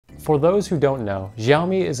For those who don't know,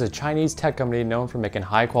 Xiaomi is a Chinese tech company known for making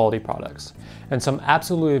high quality products, and some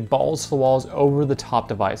absolutely balls to the walls over the top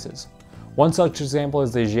devices. One such example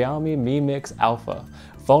is the Xiaomi Mi Mix Alpha,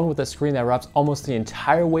 a phone with a screen that wraps almost the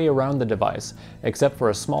entire way around the device, except for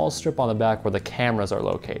a small strip on the back where the cameras are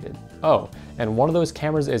located. Oh, and one of those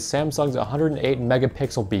cameras is Samsung's 108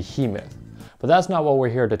 megapixel behemoth. But that's not what we're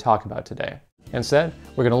here to talk about today. Instead,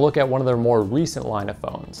 we're going to look at one of their more recent line of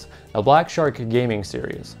phones, the Black Shark gaming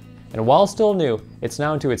series. And while still new, it's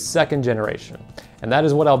now into its second generation. And that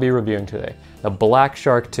is what I'll be reviewing today, the Black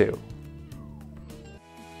Shark 2.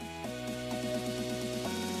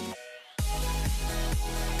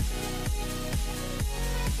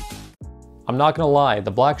 I'm not gonna lie,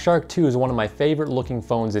 the Black Shark 2 is one of my favorite looking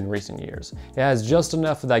phones in recent years. It has just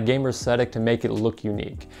enough of that gamer aesthetic to make it look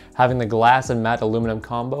unique, having the glass and matte aluminum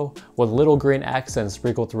combo with little green accents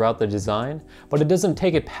sprinkled throughout the design, but it doesn't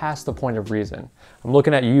take it past the point of reason. I'm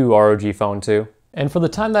looking at you, ROG Phone 2. And for the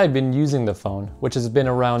time that I've been using the phone, which has been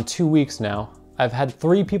around 2 weeks now, I've had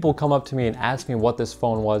 3 people come up to me and ask me what this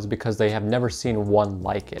phone was because they have never seen one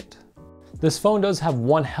like it. This phone does have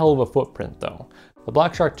one hell of a footprint though. The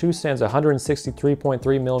Black Shark 2 stands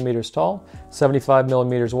 163.3 millimeters tall, 75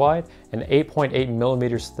 millimeters wide, and 8.8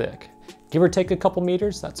 millimeters thick. Give or take a couple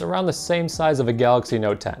meters, that's around the same size of a Galaxy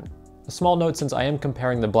Note 10. A small note since I am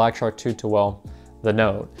comparing the Black Shark 2 to, well, the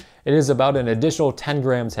Note. It is about an additional 10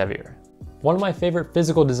 grams heavier. One of my favorite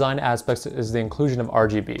physical design aspects is the inclusion of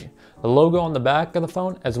RGB. The logo on the back of the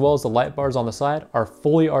phone, as well as the light bars on the side, are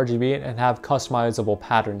fully RGB and have customizable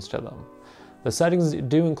patterns to them. The settings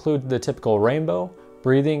do include the typical rainbow,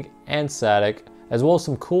 breathing, and static, as well as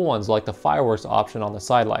some cool ones like the fireworks option on the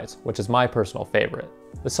side lights, which is my personal favorite.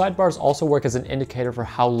 The sidebars also work as an indicator for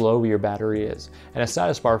how low your battery is, and a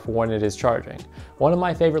status bar for when it is charging. One of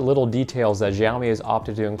my favorite little details that Xiaomi has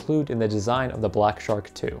opted to include in the design of the Black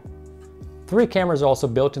Shark 2. 3 cameras are also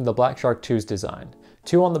built into the Black Shark 2's design,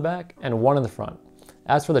 2 on the back and 1 in the front.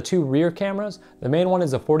 As for the 2 rear cameras, the main one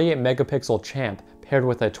is a 48 megapixel Champ paired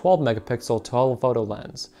with a 12 megapixel telephoto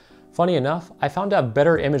lens. Funny enough, I found out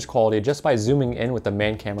better image quality just by zooming in with the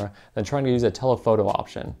main camera than trying to use a telephoto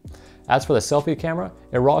option. As for the selfie camera,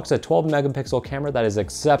 it rocks a 12 megapixel camera that is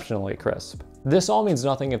exceptionally crisp. This all means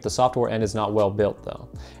nothing if the software end is not well built though.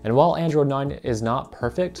 And while Android 9 is not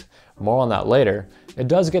perfect, more on that later, it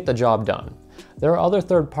does get the job done. There are other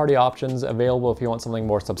third-party options available if you want something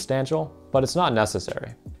more substantial, but it's not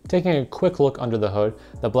necessary. Taking a quick look under the hood,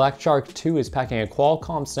 the Black Shark 2 is packing a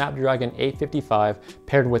Qualcomm Snapdragon 855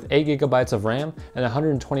 paired with 8GB of RAM and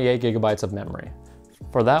 128GB of memory.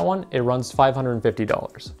 For that one, it runs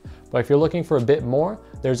 $550. But if you're looking for a bit more,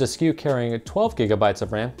 there's a SKU carrying 12GB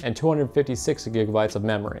of RAM and 256GB of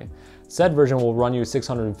memory. Said version will run you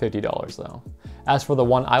 $650 though. As for the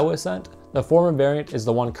one I was sent, the former variant is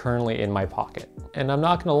the one currently in my pocket. And I'm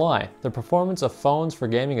not gonna lie, the performance of phones for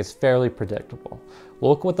gaming is fairly predictable.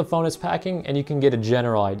 Look what the phone is packing and you can get a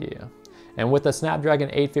general idea. And with the Snapdragon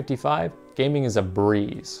 855, gaming is a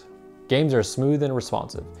breeze. Games are smooth and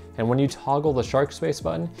responsive, and when you toggle the Shark Space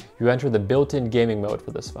button, you enter the built-in gaming mode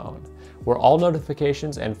for this phone, where all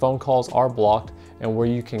notifications and phone calls are blocked and where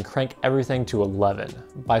you can crank everything to 11.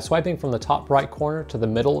 By swiping from the top right corner to the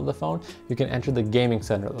middle of the phone, you can enter the gaming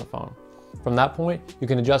center of the phone. From that point, you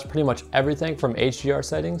can adjust pretty much everything from HDR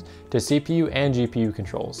settings to CPU and GPU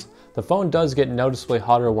controls. The phone does get noticeably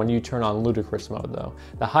hotter when you turn on ludicrous mode though,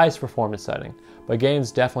 the highest performance setting, but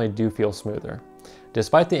games definitely do feel smoother.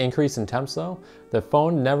 Despite the increase in temps though, the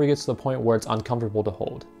phone never gets to the point where it's uncomfortable to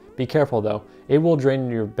hold. Be careful though, it will drain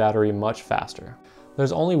your battery much faster.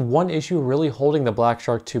 There's only one issue really holding the Black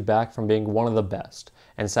Shark 2 back from being one of the best,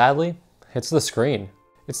 and sadly, it's the screen.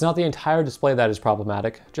 It's not the entire display that is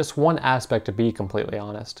problematic, just one aspect to be completely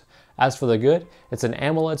honest. As for the good, it's an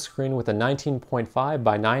AMOLED screen with a 19.5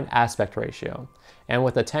 by 9 aspect ratio. And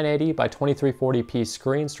with a 1080 by 2340p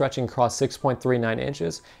screen stretching across 6.39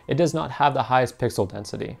 inches, it does not have the highest pixel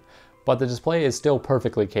density. But the display is still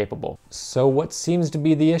perfectly capable. So what seems to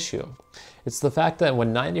be the issue? It's the fact that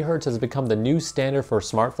when 90Hz has become the new standard for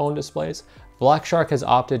smartphone displays, Black Shark has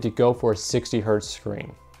opted to go for a 60Hz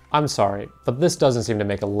screen. I'm sorry, but this doesn't seem to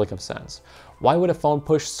make a lick of sense. Why would a phone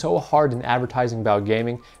push so hard in advertising about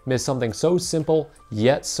gaming miss something so simple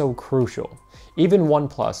yet so crucial? Even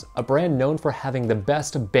OnePlus, a brand known for having the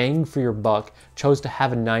best bang for your buck, chose to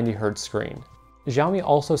have a 90Hz screen. Xiaomi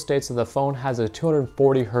also states that the phone has a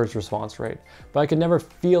 240Hz response rate, but I could never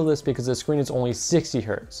feel this because the screen is only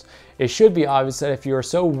 60Hz. It should be obvious that if you are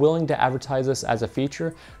so willing to advertise this as a feature,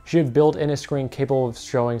 you should build in a screen capable of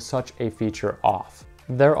showing such a feature off.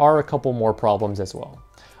 There are a couple more problems as well.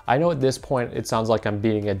 I know at this point it sounds like I'm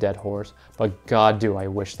beating a dead horse, but god do I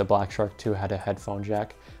wish the Black Shark 2 had a headphone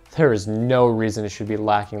jack. There is no reason it should be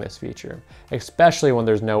lacking this feature, especially when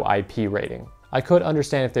there's no IP rating. I could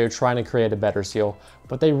understand if they were trying to create a better seal,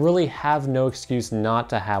 but they really have no excuse not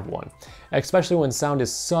to have one, especially when sound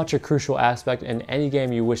is such a crucial aspect in any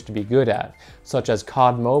game you wish to be good at, such as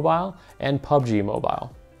COD Mobile and PUBG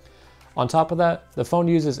Mobile. On top of that, the phone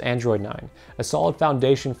uses Android 9, a solid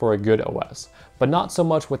foundation for a good OS, but not so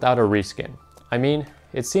much without a reskin. I mean,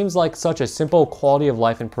 it seems like such a simple quality of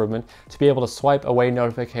life improvement to be able to swipe away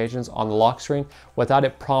notifications on the lock screen without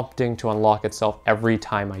it prompting to unlock itself every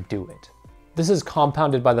time I do it. This is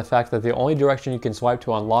compounded by the fact that the only direction you can swipe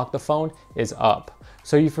to unlock the phone is up,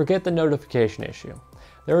 so you forget the notification issue.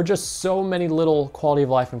 There are just so many little quality of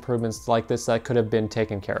life improvements like this that could have been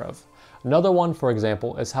taken care of. Another one, for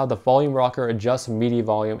example, is how the volume rocker adjusts media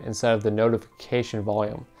volume instead of the notification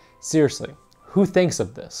volume. Seriously, who thinks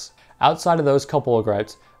of this? Outside of those couple of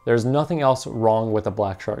gripes, there's nothing else wrong with the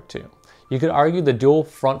Black Shark 2. You could argue the dual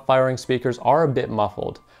front-firing speakers are a bit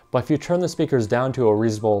muffled, but if you turn the speakers down to a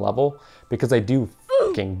reasonable level, because they do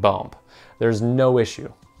f***ing bump, there's no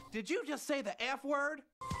issue. Did you just say the F word?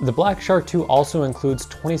 The Black Shark 2 also includes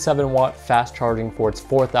 27-watt fast charging for its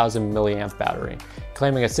 4,000 milliamp battery,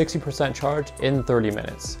 claiming a 60% charge in 30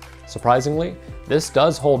 minutes. Surprisingly, this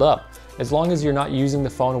does hold up, as long as you're not using the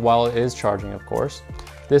phone while it is charging, of course.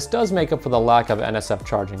 This does make up for the lack of NSF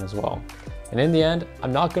charging as well. And in the end,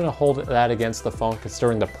 I'm not going to hold that against the phone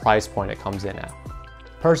considering the price point it comes in at.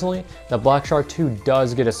 Personally, the Black Shark 2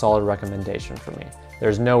 does get a solid recommendation for me.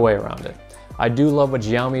 There's no way around it. I do love what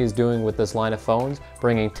Xiaomi is doing with this line of phones,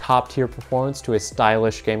 bringing top-tier performance to a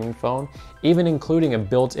stylish gaming phone, even including a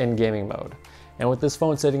built-in gaming mode. And with this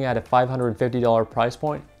phone sitting at a $550 price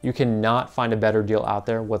point, you cannot find a better deal out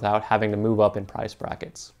there without having to move up in price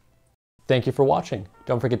brackets. Thank you for watching.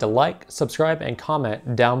 Don't forget to like, subscribe, and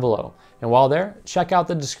comment down below. And while there, check out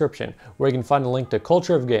the description where you can find a link to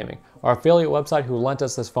Culture of Gaming, our affiliate website who lent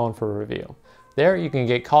us this phone for review. There you can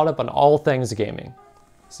get caught up on all things gaming.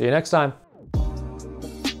 See you next time.